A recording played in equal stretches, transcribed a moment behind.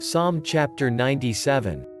Psalm chapter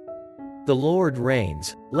 97. The Lord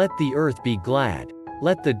reigns, let the earth be glad,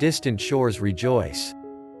 let the distant shores rejoice.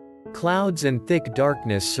 Clouds and thick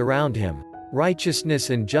darkness surround him, righteousness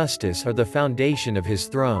and justice are the foundation of his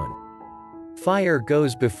throne. Fire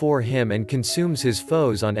goes before him and consumes his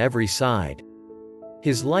foes on every side.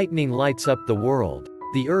 His lightning lights up the world,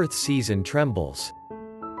 the earth sees and trembles.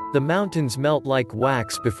 The mountains melt like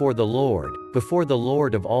wax before the Lord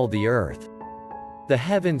of all the earth. The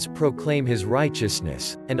heavens proclaim his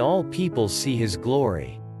righteousness, and all peoples see his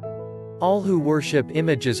glory. All who worship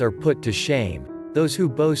images are put to shame, those who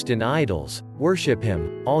boast in idols, worship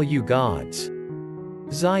him, all you gods.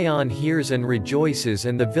 Zion hears and rejoices,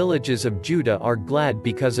 and the villages of Judah are glad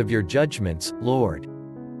because of your judgments, Lord.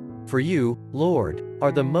 For you, Lord,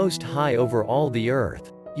 are the most high over all the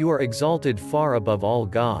earth, you are exalted far above all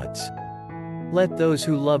gods. Let those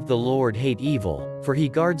who love the Lord hate evil, for he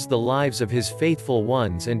guards the lives of his faithful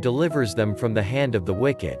ones and delivers them from the hand of the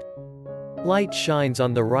wicked. Light shines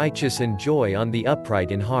on the righteous and joy on the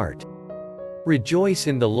upright in heart. Rejoice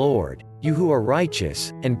in the Lord, you who are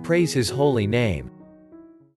righteous, and praise his holy name.